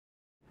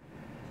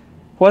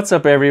What's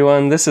up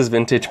everyone, this is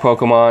Vintage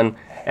Pokemon,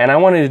 and I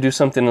wanted to do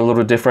something a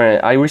little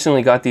different. I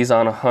recently got these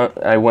on a hunt.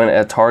 I went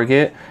at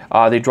Target.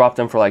 They dropped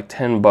them for like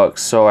 10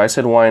 bucks, so I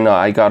said why not.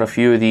 I got a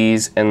few of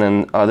these, and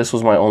then this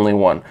was my only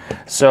one.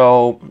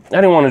 So I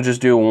didn't want to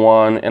just do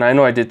one, and I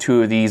know I did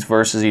two of these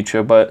versus each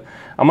other, but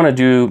I'm going to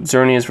do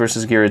Xerneas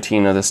versus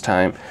Giratina this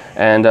time.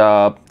 And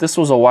this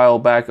was a while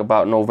back,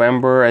 about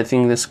November. I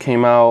think this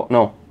came out,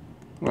 no,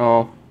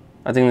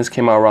 I think this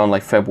came out around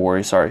like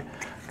February, sorry.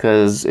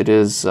 Because it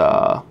is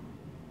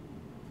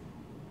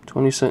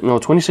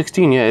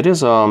 2016. Yeah, it is.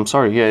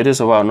 Sorry, yeah, it is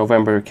about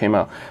November it came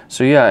out.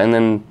 So yeah, and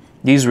then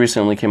these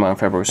recently came out in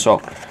February. So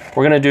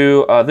we're gonna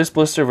do this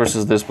blister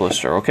versus this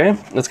blister. Okay,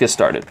 let's get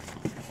started.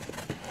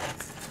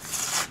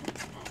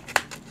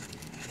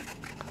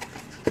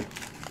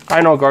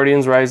 I know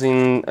Guardians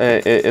Rising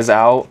is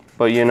out,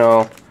 but you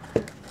know,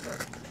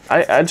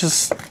 I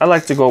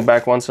like to go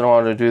back once in a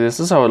while to do this.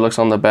 This is how it looks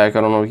on the back.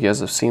 I don't know if you guys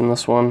have seen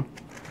this one,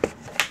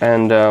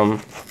 and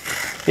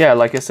yeah,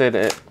 like I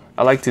said,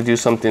 I like to do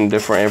something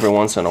different every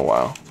once in a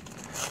while.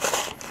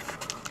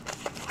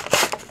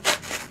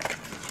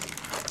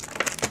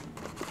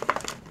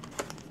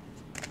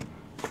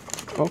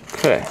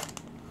 Okay.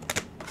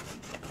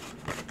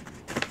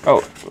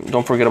 Oh,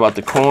 don't forget about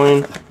the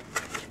coin.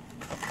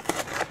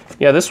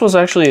 Yeah, this was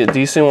actually a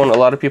decent one. A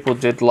lot of people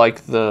did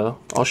like the...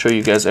 I'll show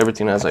you guys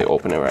everything as I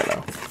open it right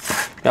now.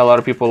 Yeah, a lot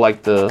of people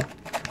like the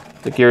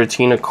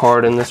Giratina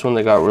card in this one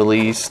that got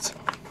released.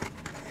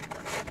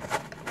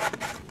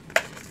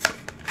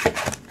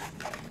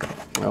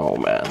 Oh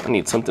man, I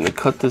need something to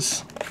cut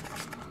this.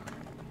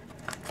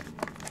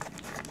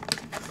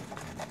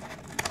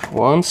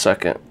 1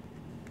 second.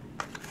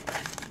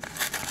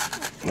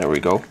 There we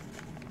go.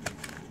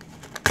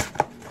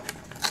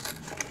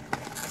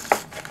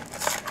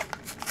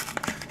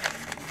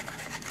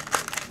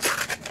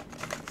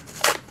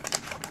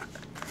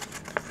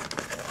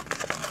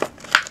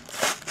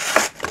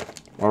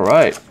 All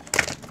right.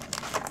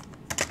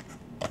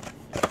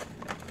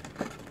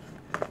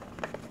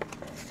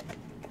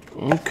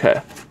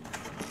 Okay.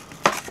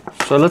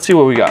 So let's see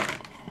what we got.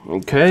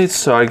 Okay,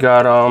 so I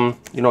got,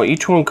 you know,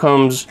 each one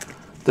comes,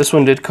 this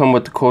one did come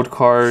with the code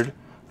card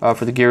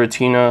for the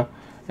Giratina,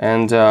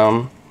 and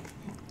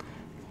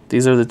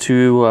these are the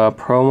two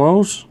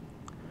promos.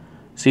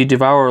 See,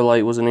 Devour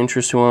Light was an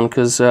interesting one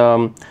because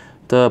the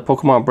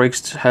Pokemon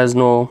Breaks has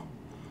no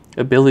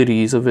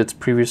abilities of its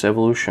previous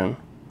evolution.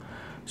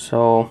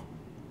 So,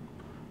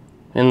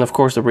 and of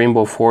course the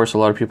Rainbow Force, a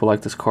lot of people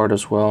like this card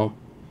as well.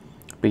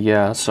 But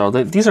yeah, so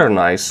these are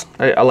nice.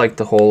 I like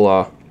the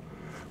whole,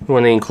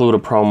 when they include a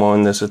promo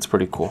in this, it's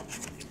pretty cool.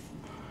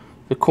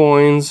 The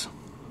coins,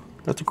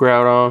 got the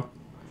Groudon,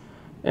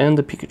 and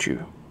the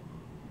Pikachu.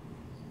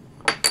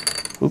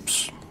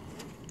 Oops.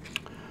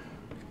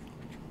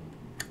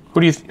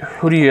 Who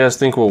do you guys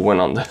think will win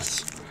on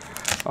this?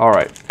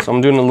 Alright, so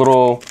I'm doing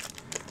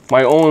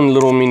my own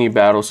little mini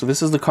battle. So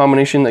this is the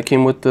combination that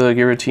came with the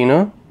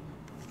Giratina.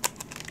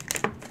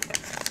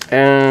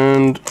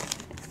 And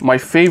my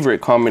favorite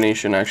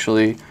combination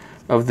actually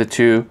of the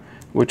two,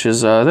 which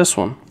is this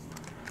one.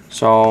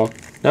 So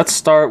let's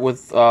start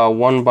with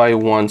one by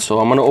one. So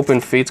I'm gonna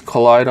open Fate's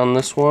Collide on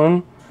this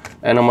one,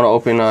 and I'm gonna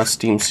open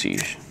Steam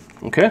Siege.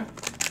 Okay.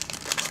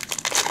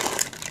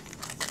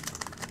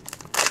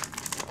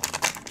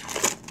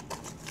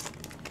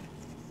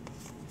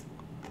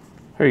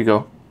 Here you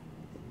go.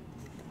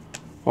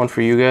 One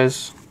for you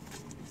guys.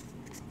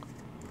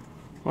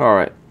 All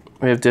right,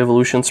 we have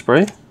Devolution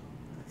Spray,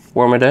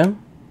 Wormadam,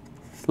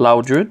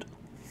 Loudred,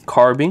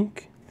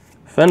 Carbink,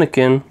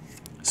 Fennekin,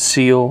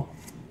 Seal,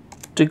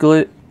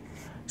 Diglett,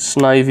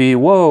 Snivy,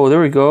 whoa,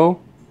 there we go,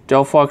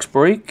 Delphox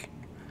Break,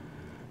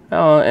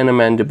 and a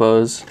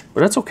Mandibuzz,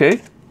 but that's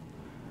okay.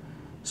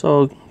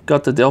 So,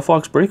 got the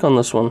Delphox Break on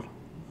this one.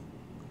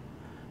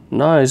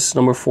 Nice,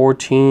 number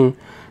 14.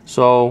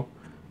 So,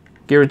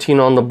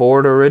 Giratina on the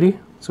board already.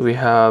 So we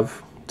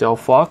have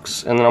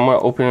Delphox, and then I'm going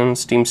to open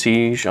Steam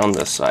Siege on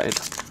this side.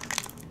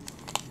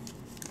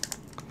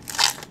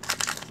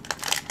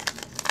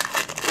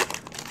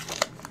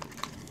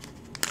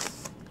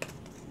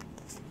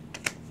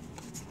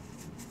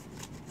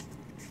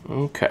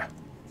 Okay.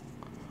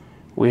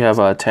 We have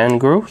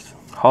Tangrowth,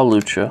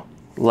 Hawlucha,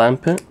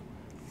 Lampent,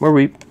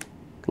 Mareep,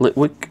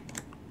 Litwick,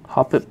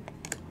 Hoppip,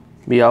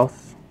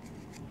 Meowth,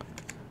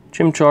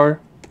 Chimchar,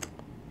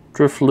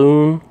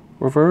 Drifloon,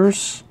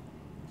 Reverse.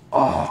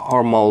 Oh,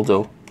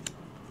 Armaldo.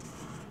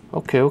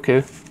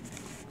 Okay.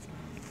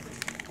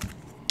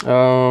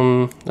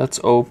 Let's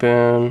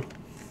open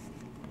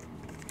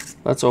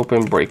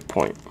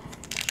Breakpoint.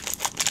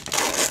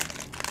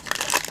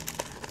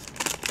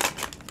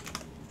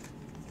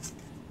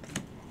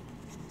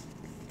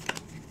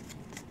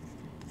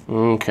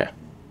 Okay.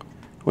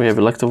 We have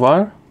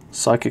Electivire,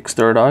 Psychic's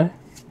Third Eye,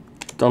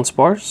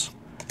 Dunsparce,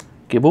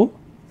 Gibble,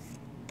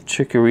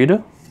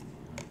 Chikorita,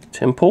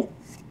 Temple,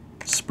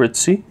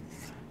 Spritzy,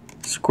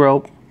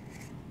 Skrelp,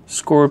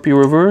 Scorpio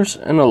Reverse,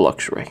 and a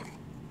Luxray.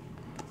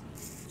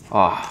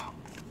 Ah.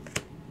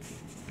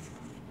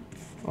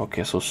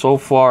 Okay, so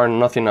far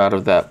nothing out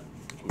of that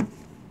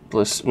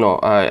blister. No,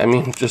 I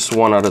mean just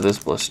one out of this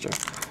blister.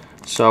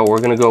 So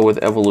we're gonna go with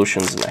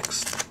Evolutions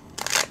next.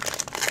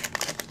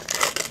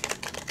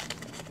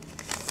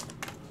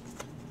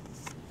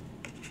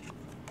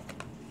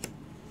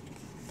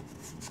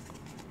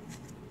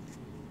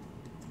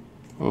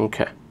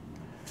 Okay.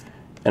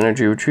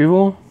 Energy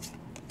Retrieval,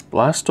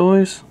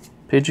 Blastoise,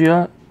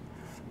 Pidgeot,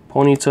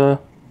 Ponyta,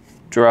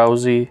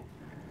 Drowsy,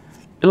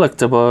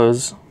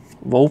 Electabuzz,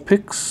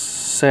 Vulpix,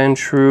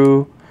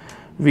 Sandshrew,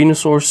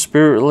 Venusaur,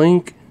 Spirit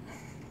Link.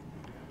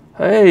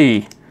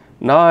 Hey,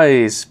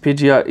 nice,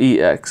 Pidgeot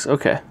EX.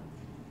 Okay.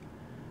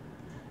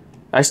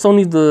 I still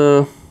need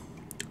the,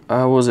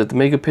 was it the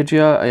Mega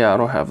Pidgeot? Yeah, I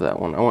don't have that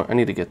one. I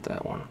need to get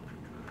that one.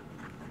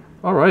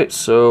 All right,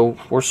 so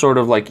we're sort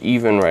of like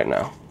even right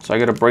now. So I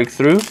got to break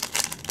through.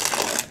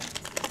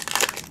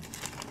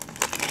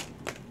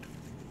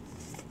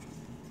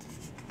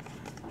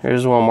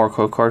 Here's one more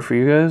code card for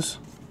you guys.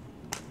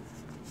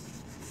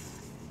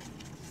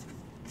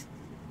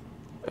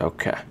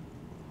 Okay.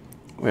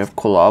 We have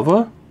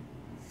Quilava,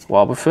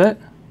 Wobbuffet,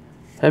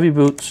 Heavy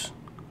Boots,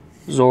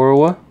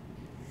 Zorua,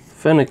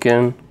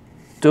 Fennekin,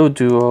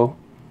 Doduo,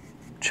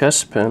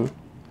 Chespin,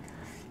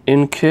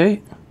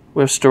 Inkay.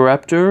 We have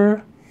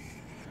Staraptor.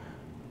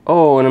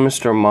 Oh, and a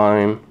Mr.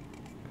 Mime.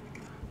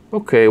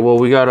 Okay, well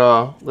we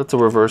got that's a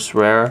reverse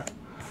rare.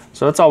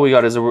 So that's all we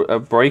got is a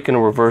break and a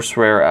reverse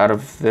rare out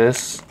of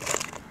this.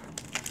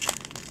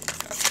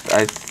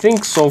 I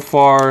think so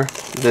far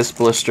this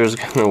blister is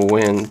gonna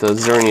win, the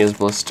Xerneas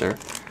blister.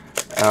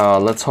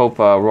 Let's hope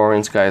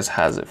Roaring Skies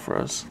has it for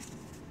us.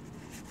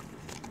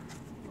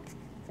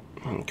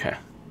 Okay.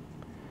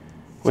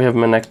 We have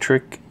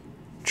Manectric,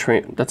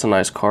 that's a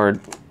nice card.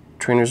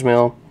 Trainer's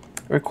Mail,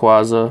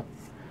 Rayquaza,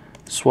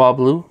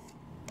 Swablu,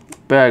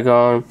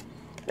 Bagon,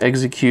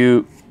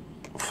 Execute,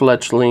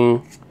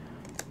 Fletchling,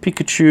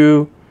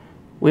 Pikachu.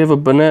 We have a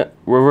Banette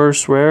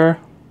reverse rare.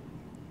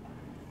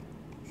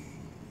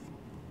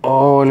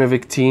 Oh, and a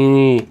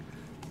Victini.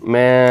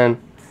 Man.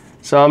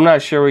 So I'm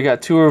not sure. We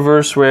got two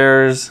reverse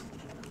rares.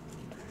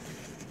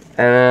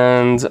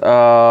 And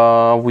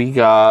we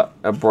got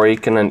a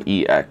break and an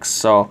EX.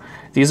 So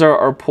these are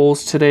our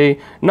pulls today.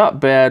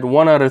 Not bad.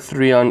 1 out of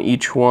 3 on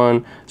each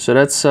one. So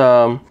that's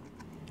that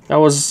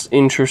was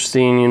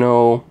interesting, you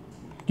know.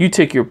 You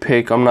take your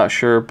pick, I'm not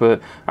sure, but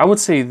I would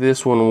say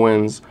this one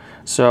wins.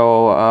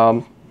 So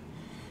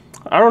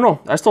I don't know.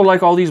 I still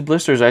like all these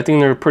blisters. I think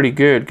they're pretty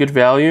good. Good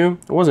value.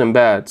 It wasn't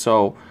bad.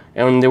 So,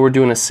 and they were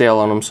doing a sale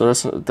on them, so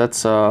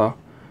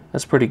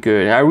that's pretty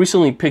good. And I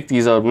recently picked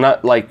these up,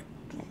 not like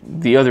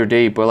the other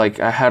day, but like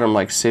I had them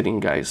like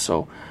sitting, guys.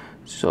 So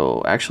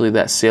actually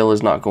that sale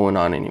is not going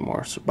on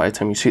anymore. So by the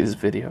time you see this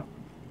video,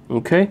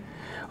 okay.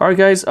 All right,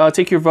 guys,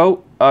 take your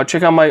vote.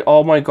 Check out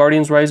all my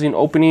Guardians Rising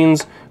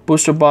openings,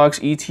 booster box,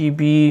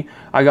 ETB.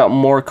 I got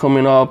more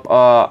coming up.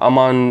 I'm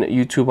on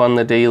YouTube on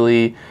the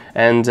daily,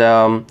 and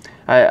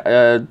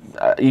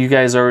you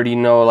guys already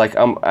know, like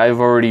I've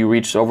already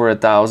reached over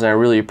 1,000. I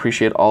really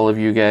appreciate all of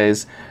you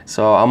guys.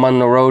 So I'm on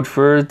the road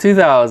for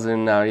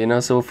 2,000 now, you know.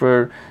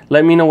 So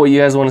let me know what you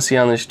guys want to see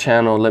on this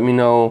channel. Let me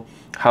know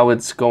how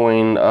it's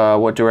going,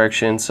 what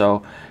direction.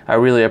 So I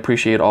really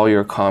appreciate all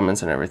your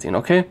comments and everything.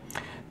 Okay.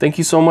 Thank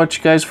you so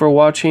much, guys, for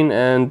watching,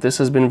 and this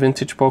has been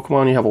Vintage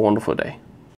Pokemon. You have a wonderful day.